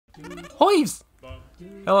Hoives!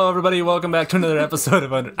 Hello everybody, welcome back to another episode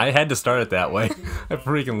of I had to start it that way. I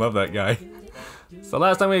freaking love that guy. So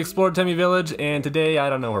last time we explored Temmie Village, and today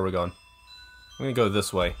I don't know where we're going. I'm gonna go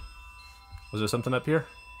this way. Was there something up here?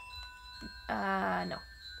 No.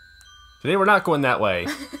 Today we're not going that way.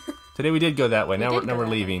 Today we did go that way, now we're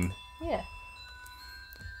leaving. Yeah.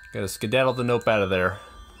 Gotta skedaddle the nope out of there.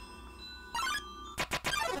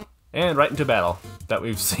 And right into battle, that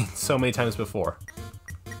we've seen so many times before.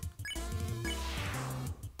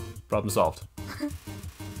 Problem solved.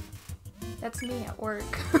 That's me at work.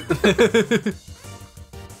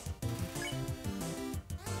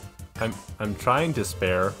 I'm trying to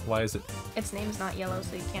spare. Why is it? Its name's not yellow,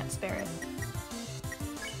 so you can't spare it.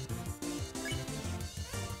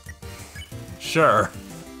 Sure.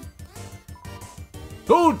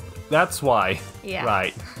 Oh, that's why. Yeah.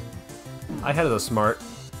 Right. I had it as smart.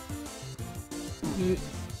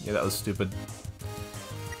 Yeah, that was stupid.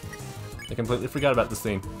 I completely forgot about this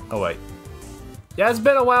thing. Oh, wait. Yeah, it's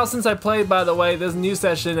been a while since I played, by the way, this new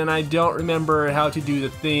session, and I don't remember how to do the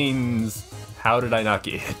things. How did I not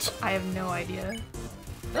get hit? I have no idea.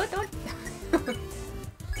 Don't.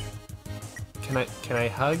 Can I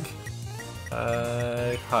hug?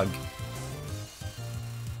 Hug.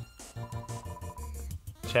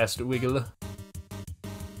 Chest wiggle.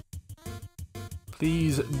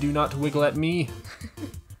 Please do not wiggle at me.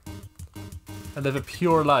 I live a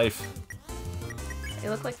pure life. They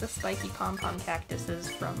look like the spiky pom-pom cactuses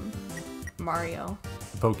from Mario.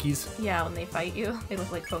 Pokies? Yeah, when they fight you, they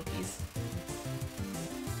look like pokies.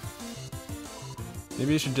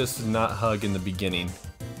 Maybe I should just not hug in the beginning.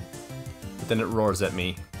 But then it roars at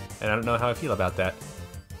me. And I don't know how I feel about that.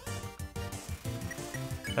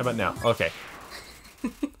 How about now? Okay.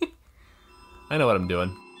 I know what I'm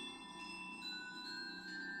doing.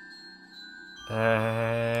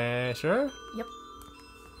 Sure? Yep.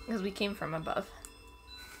 Because we came from above.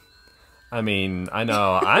 I mean, I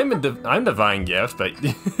know I'm divine gift, but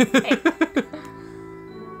Hey.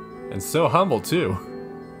 and so humble too.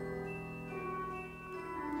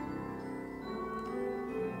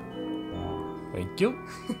 Thank you.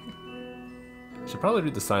 Should probably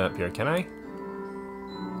read the sign up here, can I?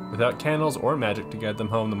 Without candles or magic to guide them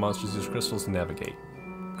home, the monsters use crystals to navigate.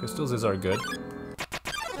 Crystals are good.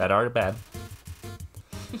 Bad are bad.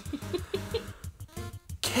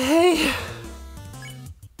 Okay.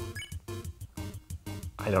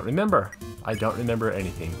 I don't remember. I don't remember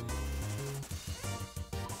anything.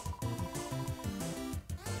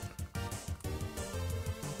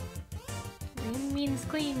 Green means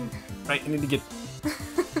clean. Right, I need to get...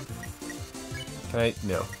 Can I?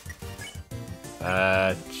 No.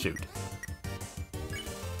 Shoot.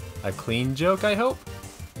 A clean joke, I hope?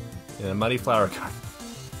 In a muddy flower garden.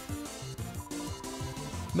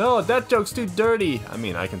 No, that joke's too dirty! I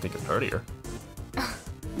mean, I can think of dirtier.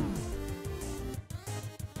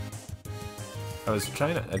 I was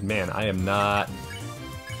trying to... Man, I am not...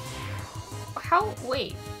 How?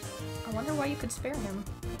 Wait. I wonder why you could spare him.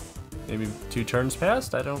 Maybe 2 turns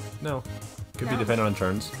passed? I don't know. Could be No. dependent on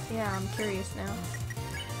turns. Yeah, I'm curious now.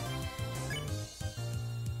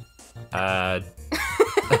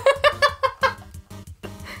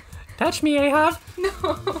 Touch me, Ahab!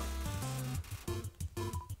 No.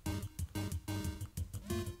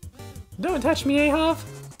 Don't touch me, Ahab!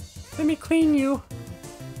 Let me clean you!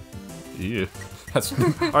 Ew. That's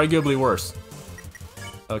arguably worse.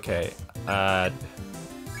 Okay,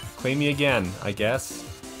 clean me again, I guess.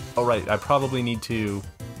 Oh right, I probably need to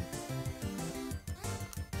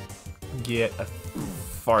get a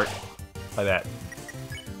fart by that.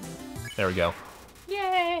 There we go.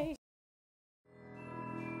 Yay!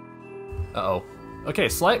 Uh-oh. Okay,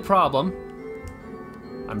 slight problem.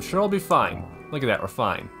 I'm sure I'll be fine. Look at that, we're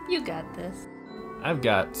fine. You got this. I've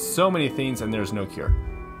got so many things and there's no cure.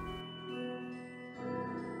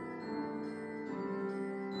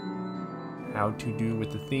 How to do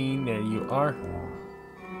with the thing, there you are.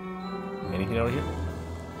 Anything over here?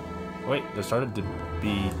 Wait, there started to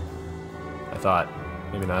be... I thought.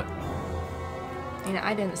 Maybe not. You know,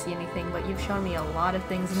 I didn't see anything, but you've shown me a lot of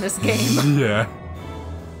things in this game. Yeah.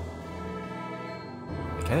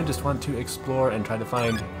 I kind of just want to explore and try to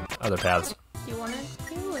find other paths. Do you want to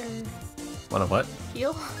heal or Want to what?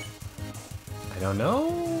 heal? I don't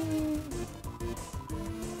know.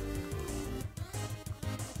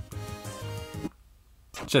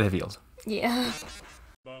 Should have healed. Yeah.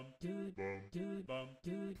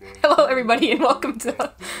 Hello, everybody, and welcome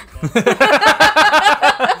to.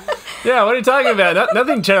 Yeah, what are you talking about?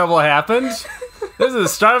 Nothing terrible happened. This is the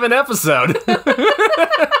start of an episode.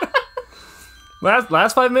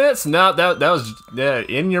 Last 5 minutes? No, that was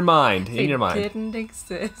in your mind. In your mind. It didn't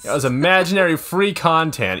exist. That was imaginary free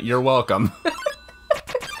content. You're welcome.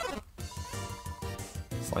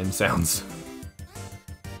 Slime sounds.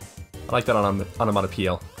 I like that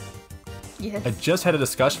onomatopoeia. Yes. I just had a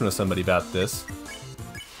discussion with somebody about this.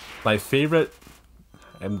 My favorite,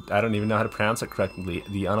 and I don't even know how to pronounce it correctly,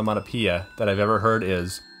 the onomatopoeia that I've ever heard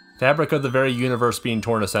is fabric of the very universe being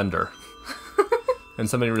torn asunder. And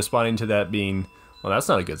somebody responding to that being, well, that's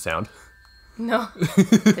not a good sound. No.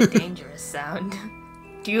 The dangerous sound.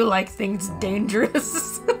 Do you like things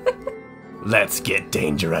dangerous? Let's get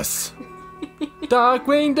dangerous.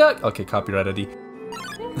 Darkwing Duck. Okay, copyright ID.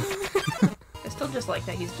 I still just like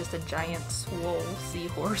that he's just a giant swole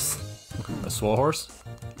seahorse. A swole horse?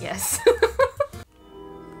 Yes.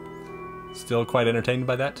 Still quite entertained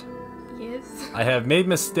by that? Yes. I have made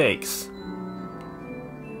mistakes.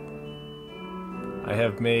 I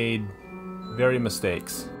have made very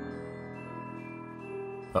mistakes.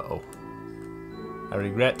 Uh-oh. I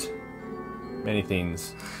regret many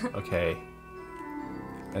things. Okay.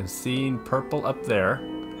 I'm seeing purple up there.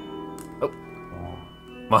 Oh.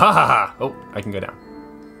 Mwahaha! Oh, I can go down.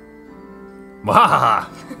 Mwahaha!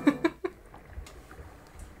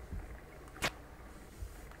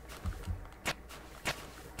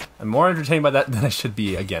 I'm more entertained by that than I should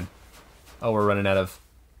be again. Oh, we're running out of...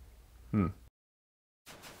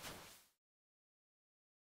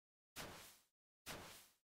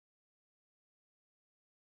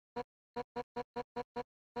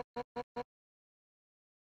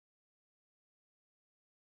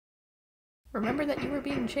 Remember that you were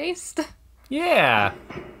being chased? Yeah!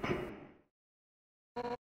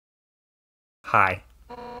 Hi.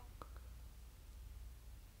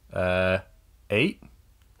 8?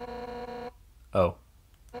 Oh.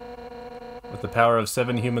 With the power of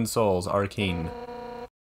 7 human souls, Arcane,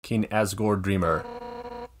 King Asgore Dreamer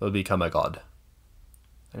will become a god.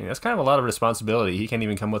 I mean, that's kind of a lot of responsibility. He can't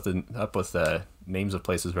even come up with names of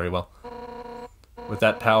places very well. With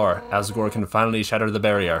that power, Asgore can finally shatter the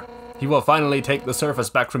barrier. He will finally take the surface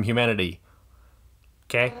back from humanity.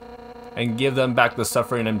 Okay? And give them back the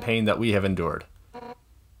suffering and pain that we have endured.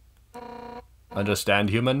 Understand,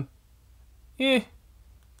 human? Eh.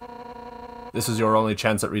 This is your only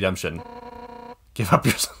chance at redemption. Give up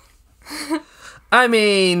yourself. I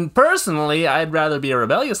mean, personally, I'd rather be a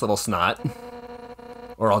rebellious little snot.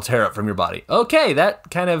 Or I'll tear it from your body. Okay, that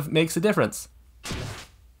kind of makes a difference.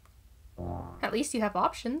 At least you have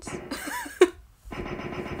options.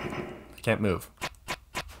 I can't move.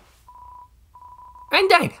 I'm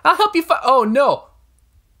dying. I'll help you oh, no.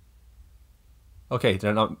 Okay,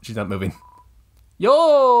 she's not moving.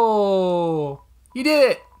 Yo! You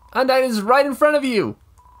did it! Undyne is right in front of you.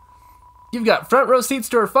 You've got front row seats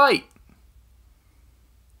to her fight.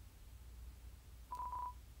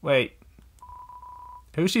 Wait.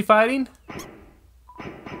 Who's she fighting?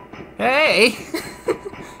 Hey!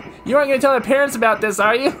 You aren't going to tell my parents about this,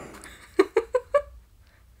 are you?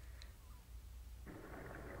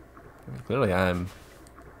 Clearly, I'm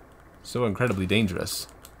so incredibly dangerous.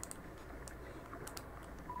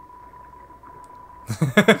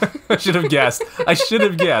 I should have guessed. I should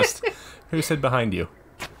have guessed. Who said behind you?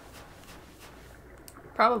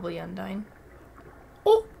 Probably Undyne.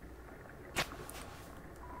 Oh!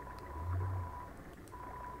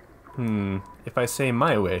 If I say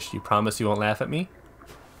my wish, you promise you won't laugh at me?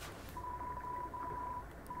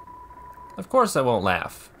 Of course I won't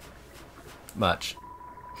laugh. Much.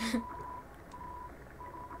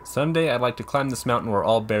 Someday I'd like to climb this mountain we're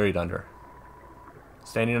all buried under.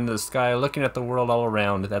 Standing under the sky, looking at the world all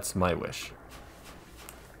around, that's my wish.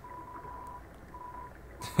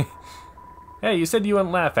 Hey, you said you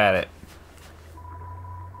wouldn't laugh at it.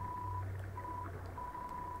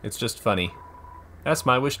 It's just funny. That's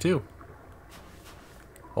my wish too.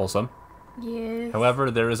 Wholesome. Yes.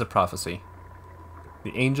 However, there is a prophecy.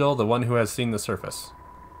 The angel, the one who has seen the surface.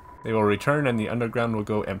 They will return and the underground will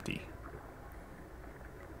go empty.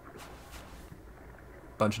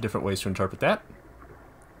 Bunch of different ways to interpret that.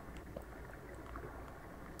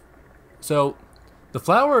 So, the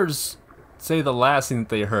flowers say the last thing that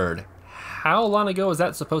they heard. How long ago is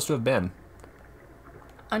that supposed to have been?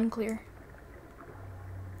 Unclear.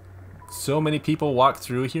 So many people walk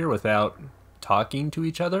through here without talking to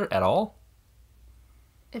each other at all?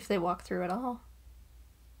 If they walk through at all.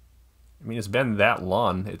 I mean, it's been that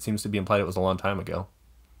long. It seems to be implied it was a long time ago.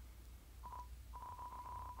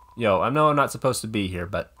 Yo, I know I'm not supposed to be here,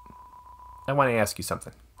 but I want to ask you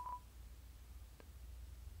something.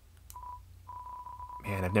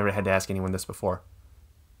 Man, I've never had to ask anyone this before.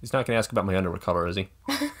 He's not going to ask about my underwear color, is he?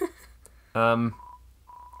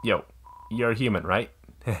 Yo, you're human, right?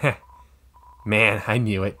 Man, I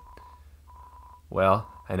knew it. Well,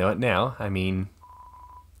 I know it now. I mean,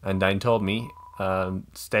 Undyne told me,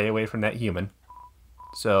 stay away from that human.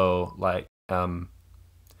 So, like,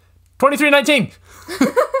 2319!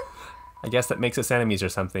 I guess that makes us enemies or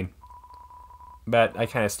something. But I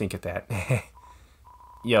kind of stink at that.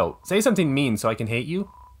 Yo, say something mean so I can hate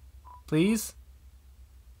you? Please?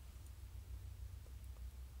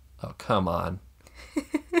 Oh, come on.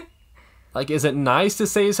 Like, is it nice to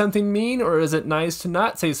say something mean, or is it nice to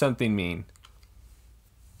not say something mean?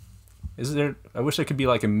 Is there... I wish there could be,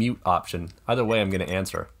 like, a mute option. Either way, I'm going to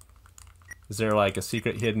answer. Is there, like, a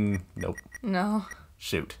secret hidden... Nope. No.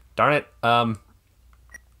 Shoot. Darn it.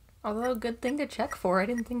 Although, good thing to check for. I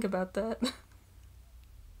didn't think about that.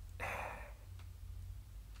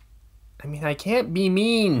 I mean, I can't be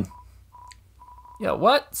mean. Yo,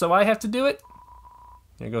 what? So I have to do it?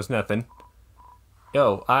 There goes nothing.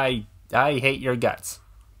 Yo, I hate your guts.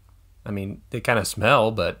 I mean, they kind of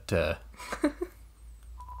smell, but,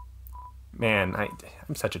 man,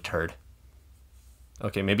 I'm such a turd.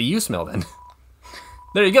 Okay, maybe you smell then.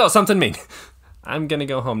 There you go, something mean. I'm gonna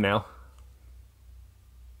go home now.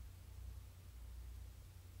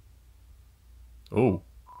 Oh.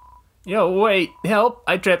 Yo, wait, help,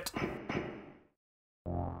 I tripped.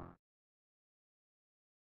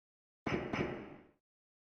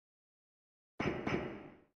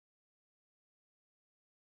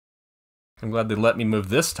 I'm glad they let me move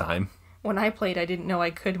this time. When I played, I didn't know I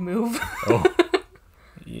could move. Oh.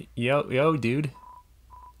 Yo, dude.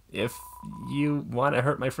 If you want to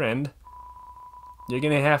hurt my friend, you're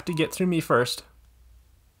gonna have to get through me first.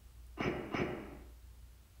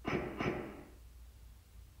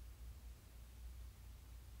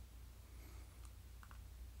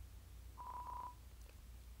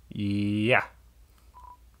 Yeah.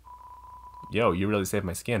 Yo, you really saved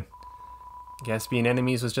my skin. Guess being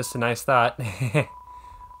enemies was just a nice thought.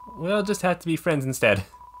 We'll just have to be friends instead.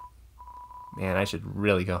 Man, I should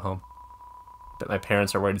really go home. Bet my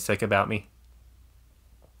parents are worried sick about me.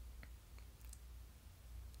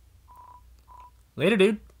 Later,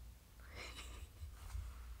 dude.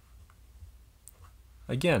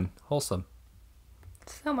 Again, wholesome.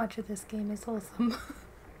 So much of this game is wholesome.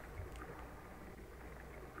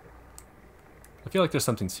 I feel like there's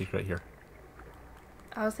something secret here.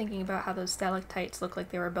 I was thinking about how those stalactites look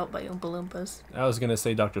like they were built by Oompa Loompas. I was gonna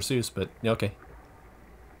say Dr. Seuss, but okay.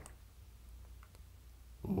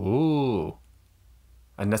 Ooh.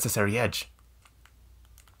 Unnecessary edge.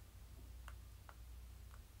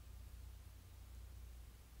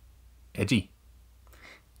 Edgy.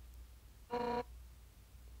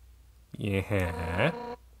 Yeah.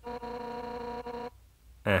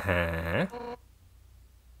 Uh-huh.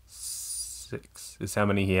 6 is how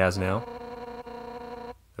many he has now.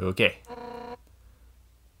 Okay.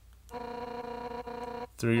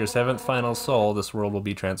 Through your 7th final soul, this world will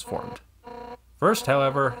be transformed. First,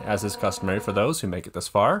 however, as is customary for those who make it this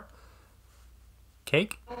far,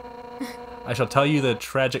 cake? I shall tell you the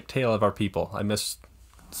tragic tale of our people. I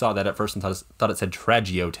saw that at first and thought it said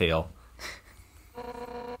tragio tale.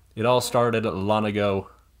 It all started long ago.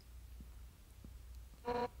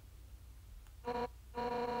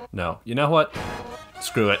 No. You know what?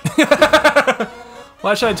 Screw it.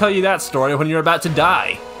 Why should I tell you that story when you're about to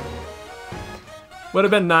die? Would have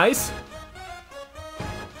been nice.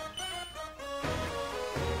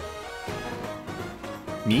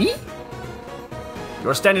 Me?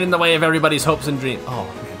 You're standing in the way of everybody's hopes and dreams. Oh,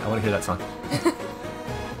 man, I want to hear that song.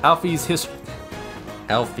 Alfie's history.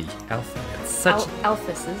 Alfie. It's such...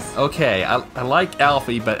 Alphys's. Okay, I like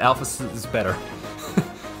Alfie, but Alphys is better.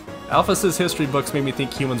 Alphys's history books made me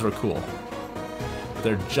think humans were cool.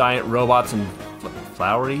 They're giant robots and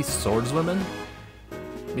flowery swordswomen?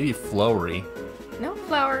 Maybe flowery. No,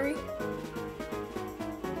 flowery.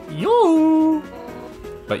 Yo!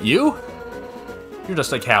 But you? You're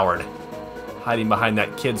just a coward. Hiding behind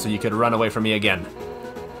that kid so you could run away from me again.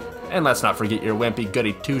 And let's not forget your wimpy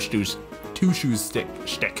goody two-shoes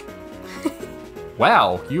stick.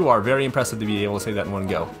 Wow, you are very impressive to be able to say that in one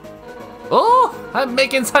go. Oh, I'm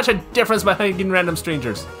making such a difference by hugging random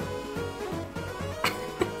strangers.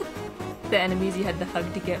 The enemies you had to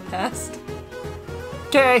hug to get past.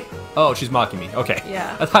 Okay. Oh, she's mocking me. Okay.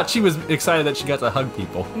 Yeah. I thought she was excited that she got to hug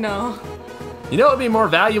people. No. You know what would be more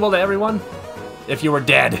valuable to everyone? If you were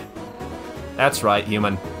dead. That's right,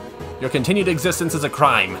 human. Your continued existence is a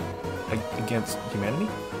crime. Against humanity?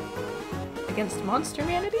 Against monster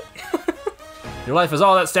humanity? Your life is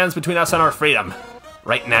all that stands between us and our freedom.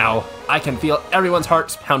 Right now, I can feel everyone's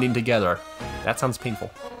hearts pounding together. That sounds painful.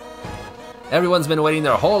 Everyone's been waiting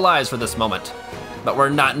their whole lives for this moment. but we're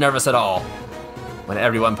not nervous at all. When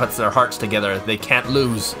everyone puts their hearts together, they can't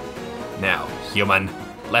lose. Now, human,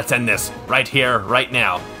 let's end this right here, right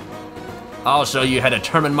now. I'll show you how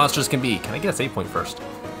determined monsters can be. Can I get a save point first?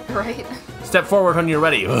 Right. Step forward when you're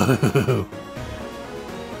ready.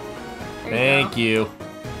 Thank you.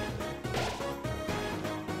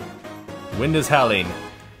 Wind is howling.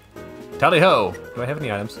 Tally ho! Do I have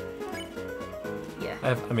any items? Yeah. I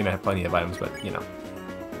have plenty of items, but you know.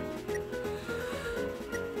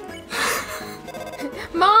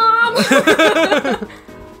 Mom!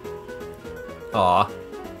 Aw.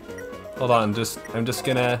 Hold on, I'm just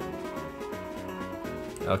gonna...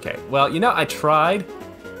 Okay, well, you know, I tried.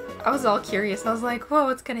 I was all curious. I was like, whoa,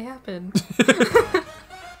 what's gonna happen?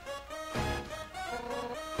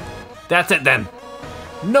 That's it then.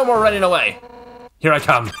 No more running away. Here I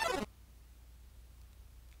come.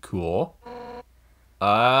 Cool.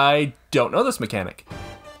 I don't know this mechanic.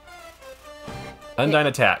 Undyne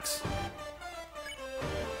attacks.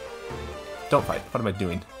 Don't fight. What am I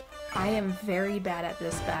doing? I am very bad at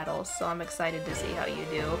this battle, so I'm excited to see how you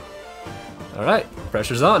do. Alright,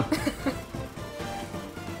 pressure's on.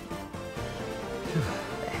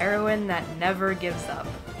 The heroine that never gives up.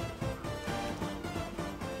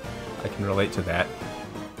 I can relate to that.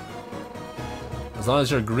 As long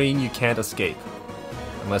as you're green, you can't escape.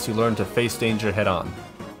 Unless you learn to face danger head on.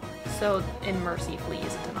 So, in Mercy, flee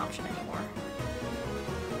isn't an option anymore.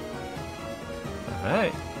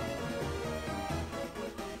 Alright.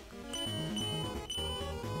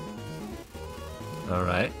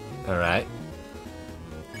 Alright, alright.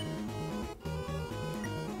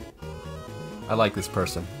 I like this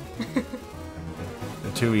person.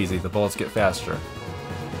 They're too easy, the bullets get faster.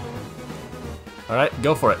 Alright,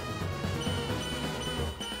 go for it.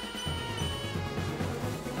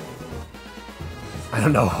 I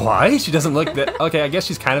don't know why, she doesn't look that... Okay, I guess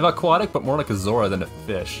she's kind of aquatic, but more like a Zora than a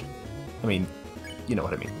fish. I mean, you know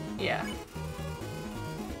what I mean. Yeah.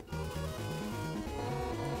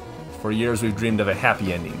 For years we've dreamed of a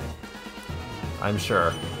happy ending. I'm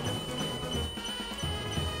sure.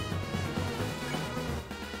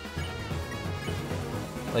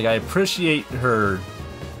 Like, I appreciate her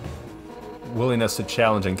willingness to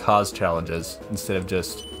challenge and cause challenges instead of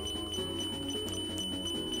just...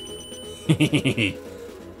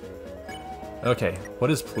 Okay, what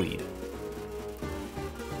is plead?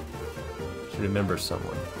 Should remember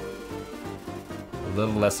someone. A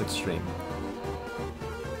little less extreme.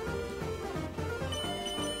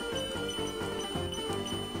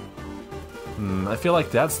 I feel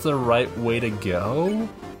like that's the right way to go.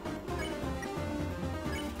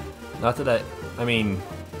 Not that I mean...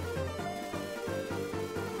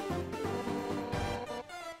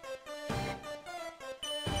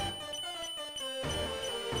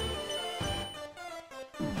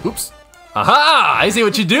 Oops. Aha! I see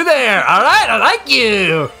what you do there! Alright, I like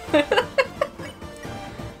you!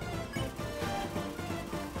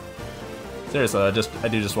 Seriously, I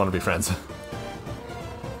do just want to be friends.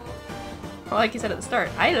 Well, like you said at the start,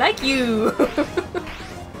 I like you!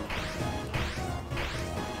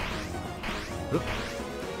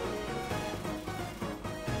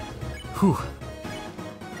 Whew.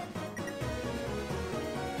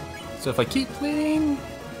 So if I keep playing...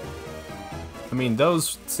 I mean,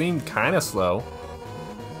 those seem kind of slow.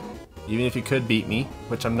 Even if you could beat me,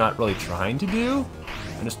 which I'm not really trying to do.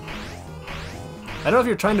 I don't know if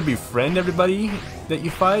you're trying to befriend everybody that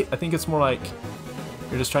you fight. I think it's more like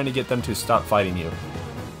you're just trying to get them to stop fighting you.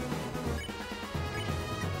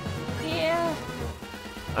 Yeah.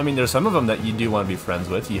 I mean, there's some of them that you do want to be friends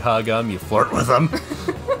with. You hug them, you flirt with them.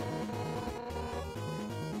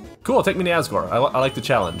 Cool, take me to Asgore. I like the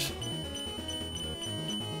challenge.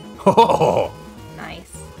 Oh!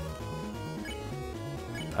 Nice.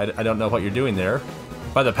 I don't know what you're doing there.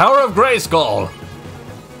 By the power of Grayskull!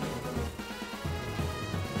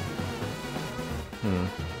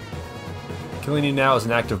 Killing you now is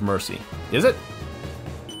an act of mercy. Is it?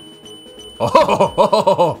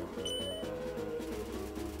 Oh!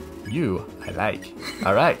 You, I like.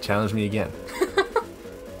 Alright, challenge me again.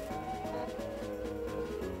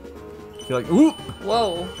 I feel like, ooh!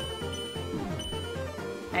 Whoa.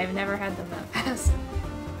 I've never had them that fast.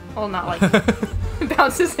 Well, not like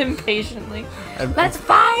bounces impatiently. Let's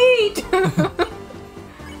fight! I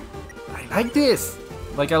like this.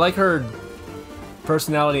 Like, I like her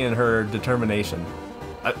personality and her determination.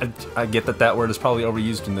 I get that word is probably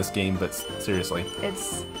overused in this game, but seriously.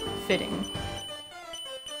 It's fitting.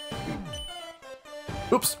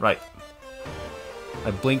 Oops, right.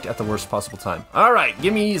 I blinked at the worst possible time. Alright,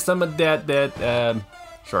 give me some of that,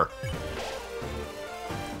 sure.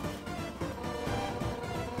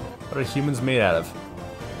 What are humans made out of?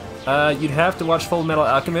 You'd have to watch Full Metal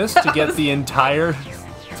Alchemist to get the entire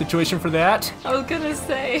situation for that. I was gonna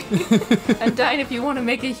say. Undyne, if you want to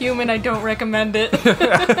make a human, I don't recommend it.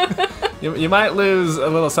 You might lose a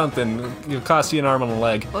little something. It'll cost you an arm and a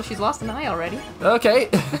leg. Well, she's lost an eye already. Okay.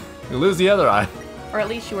 You lose the other eye. Or at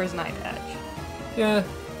least she wears an eye patch. Yeah.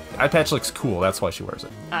 Eye patch looks cool, that's why she wears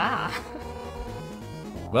it. Ah.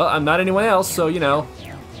 Well, I'm not anyone else, so, you know,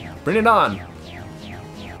 bring it on.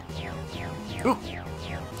 Ooh.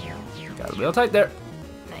 Got it real tight there.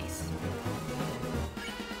 Nice.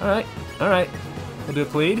 Alright, alright. We'll do a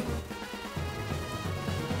plead.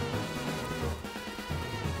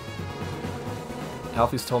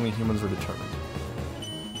 Alfie's told me humans were determined.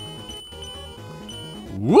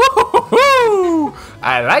 Woohoo!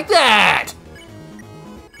 I like that!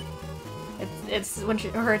 It's when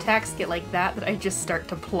her attacks get like that I just start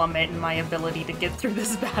to plummet in my ability to get through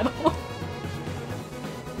this battle.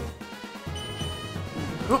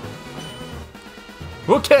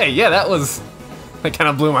 Okay, yeah, that kind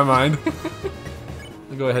of blew my mind.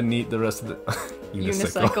 I'll go ahead and eat the rest of the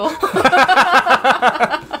unicycle.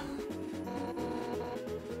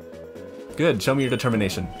 Good, show me your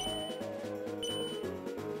determination.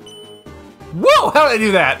 Whoa, how did I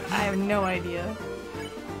do that? I have no idea.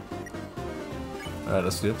 Alright,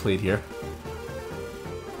 let's do a plead here.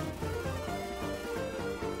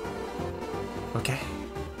 Okay.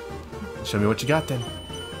 Show me what you got then.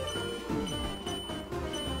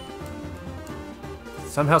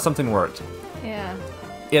 Somehow something worked. Yeah.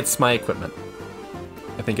 It's my equipment.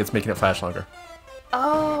 I think it's making it flash longer.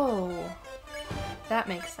 Oh. That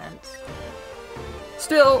makes sense.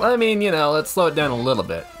 Still, I mean, you know, let's slow it down a little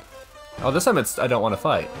bit. Oh, this time I don't want to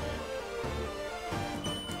fight.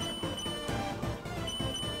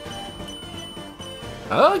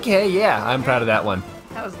 Okay, yeah, I'm proud of that one.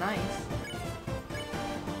 That was nice.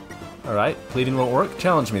 Alright, pleading won't work.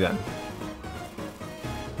 Challenge me then.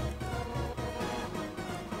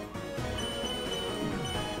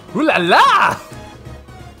 Ooh la la!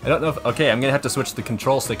 I don't know if... Okay, I'm gonna have to switch the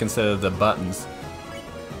control stick instead of the buttons.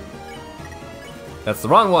 That's the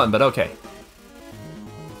wrong one, but okay.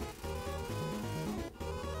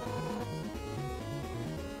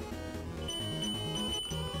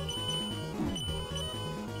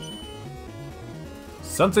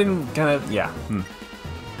 Something kind of... yeah.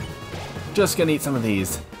 Just gonna eat some of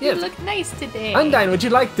these. You look nice today. Undyne, would you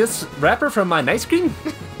like this wrapper from my ice cream?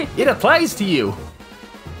 It applies to you.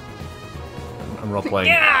 I'm role-playing.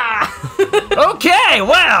 Yeah! Okay,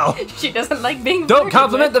 well! She doesn't like being Don't flirted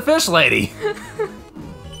compliment with. the fish lady!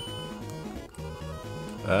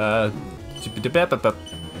 That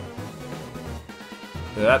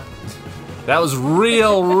was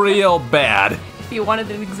real bad. If you wanted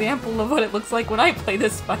an example of what it looks like when I play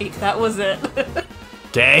this fight, that was it.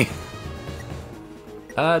 Okay.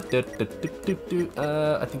 I think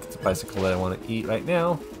it's a bicycle that I want to eat right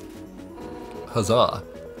now. Huzzah.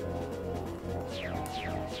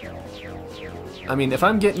 I mean, if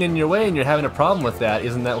I'm getting in your way and you're having a problem with that,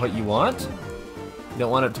 isn't that what you want? You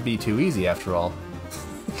don't want it to be too easy, after all.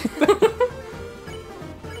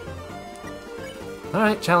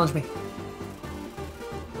 Alright, challenge me.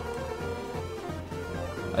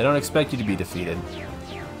 I don't expect you to be defeated.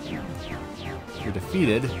 If you're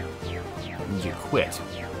defeated, that means you quit.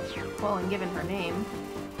 Well, and given her name.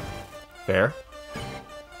 Fair.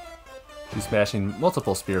 She's smashing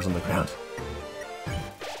multiple spears on the ground.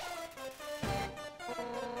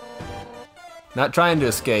 Not trying to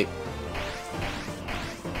escape.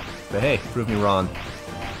 But hey, prove me wrong.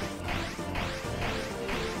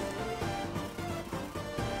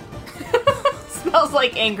 Smells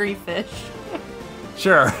like angry fish.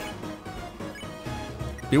 Sure.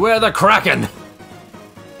 Beware the Kraken!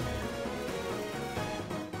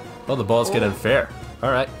 Oh, the balls get unfair.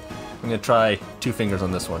 Alright. I'm gonna try 2 fingers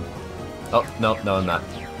on this one. Oh, no, I'm not.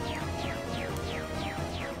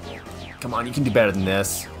 Come on, you can do better than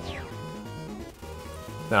this.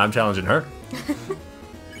 No, I'm challenging her.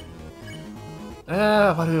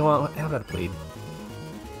 What do we want? How about a plead?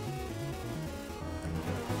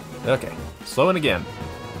 Okay, slowing again.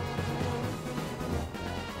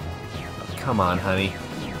 Oh, come on, honey.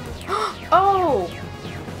 Oh!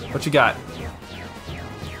 What you got?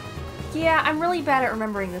 Yeah, I'm really bad at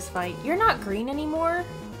remembering this fight. You're not green anymore?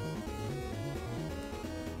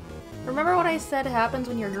 Remember what I said happens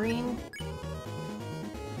when you're green?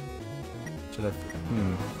 Should I...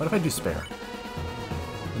 What if I do spare?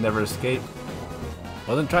 Never escape?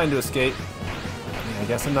 Wasn't trying to escape. I mean, I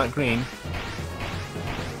guess I'm not green.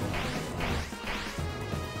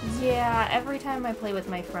 Yeah, every time I play with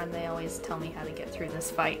my friend, they always tell me how to get through this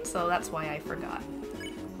fight, so that's why I forgot.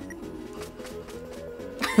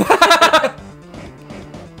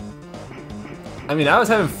 I mean, I was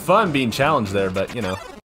having fun being challenged there, but you know.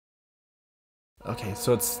 Okay,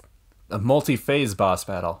 so it's a multi-phase boss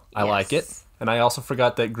battle. I like it. And I also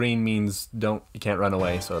forgot that green means you can't run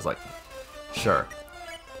away, so I was like, sure.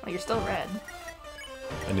 Well, you're still red.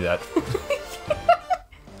 I knew that.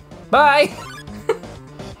 Bye!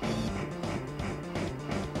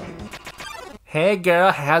 Hey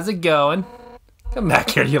girl, how's it going? Come back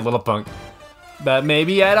here, you little punk. But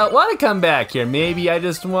maybe I don't want to come back here. Maybe I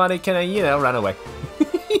just want to kind of, you know, run away.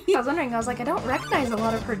 I was wondering, I was like, I don't recognize a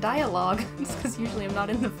lot of her dialogue. It's because usually I'm not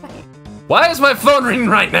in the fight. Why is my phone ringing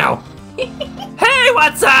right now? Hey,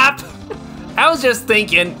 what's up? I was just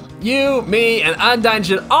thinking, you, me, and Undyne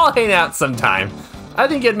should all hang out sometime. I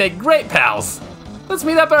think it'd make great pals. Let's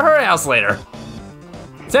meet up at her house later.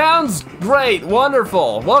 Sounds great,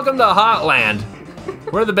 wonderful. Welcome to Hotland.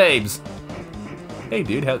 Where are the babes? Hey,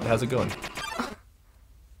 dude, how's it going?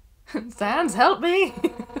 Sans, help me.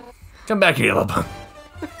 Come back here, you little punk.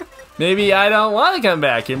 Maybe I don't want to come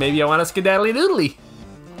back here. Maybe I want to skedaddly doodly.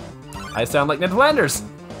 I sound like Ned Flanders.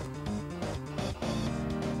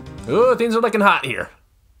 Ooh, things are looking hot here.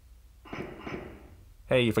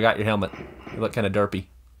 Hey, you forgot your helmet. You look kind of derpy.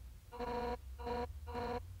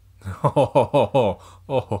 Oh,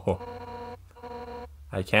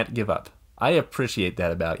 I can't give up. I appreciate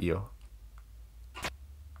that about you.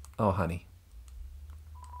 Oh, honey.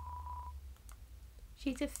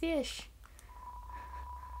 She's a fish.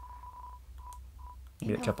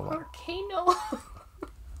 Get a cup of water. Volcano.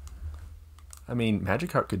 I mean,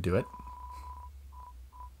 Magikarp could do it.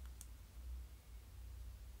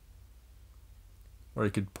 Or you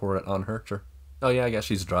could pour it on her, sure. Oh yeah, I guess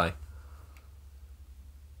she's dry.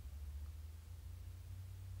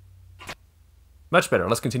 Much better.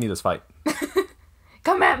 Let's continue this fight.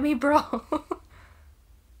 Come at me, bro.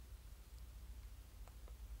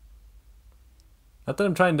 Not that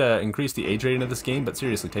I'm trying to increase the age rating of this game, but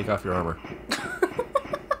seriously, take off your armor.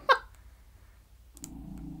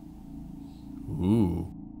 Ooh.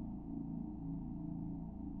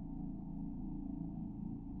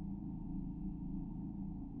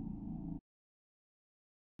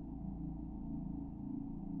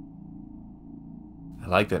 I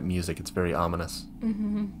like that music. It's very ominous.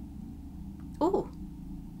 Mm-hmm. Ooh.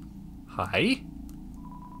 Hi.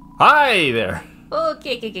 Hi there.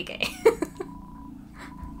 Okay.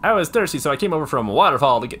 I was thirsty, so I came over from a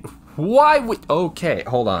waterfall to get... Why would... Okay,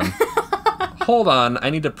 hold on. Hold on, I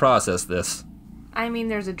need to process this. I mean,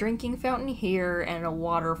 there's a drinking fountain here and a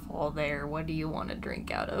waterfall there. What do you want to drink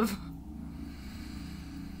out of?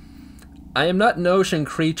 I am not an ocean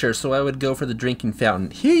creature, so I would go for the drinking fountain.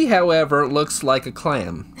 He, however, looks like a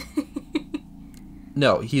clam.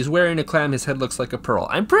 No, he's wearing a clam. His head looks like a pearl.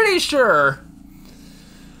 I'm pretty sure...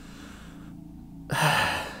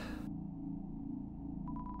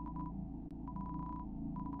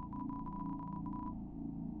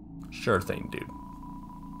 Sure thing, dude.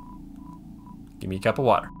 Give me a cup of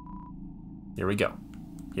water. Here we go.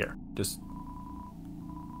 Here, just...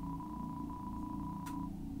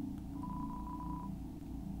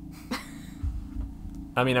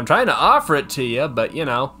 I mean, I'm trying to offer it to you, but you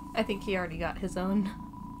know. I think he already got his own.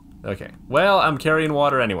 Okay. Well, I'm carrying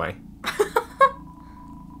water anyway.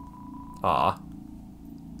 Aw.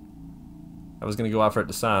 I was gonna go offer it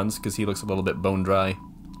to Sans, because he looks a little bit bone dry.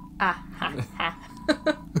 Ah, ha, ha.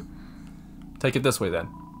 Take it this way, then.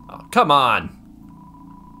 Oh, come on!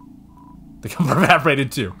 The cup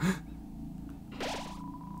evaporated, too.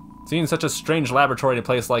 Seeing such a strange laboratory in a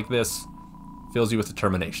place like this fills you with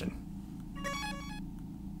determination.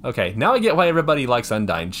 Okay, now I get why everybody likes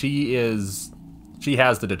Undyne. She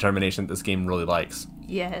has the determination that this game really likes.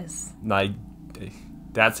 Yes.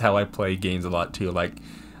 That's how I play games a lot, too. Like,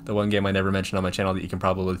 the one game I never mentioned on my channel that you can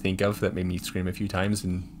probably think of that made me scream a few times,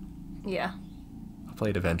 and... Yeah. I'll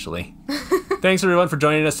play it eventually. Thanks, everyone, for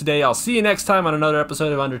joining us today. I'll see you next time on another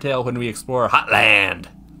episode of Undertale when we explore Hotland.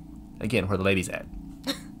 Again, where the lady's at.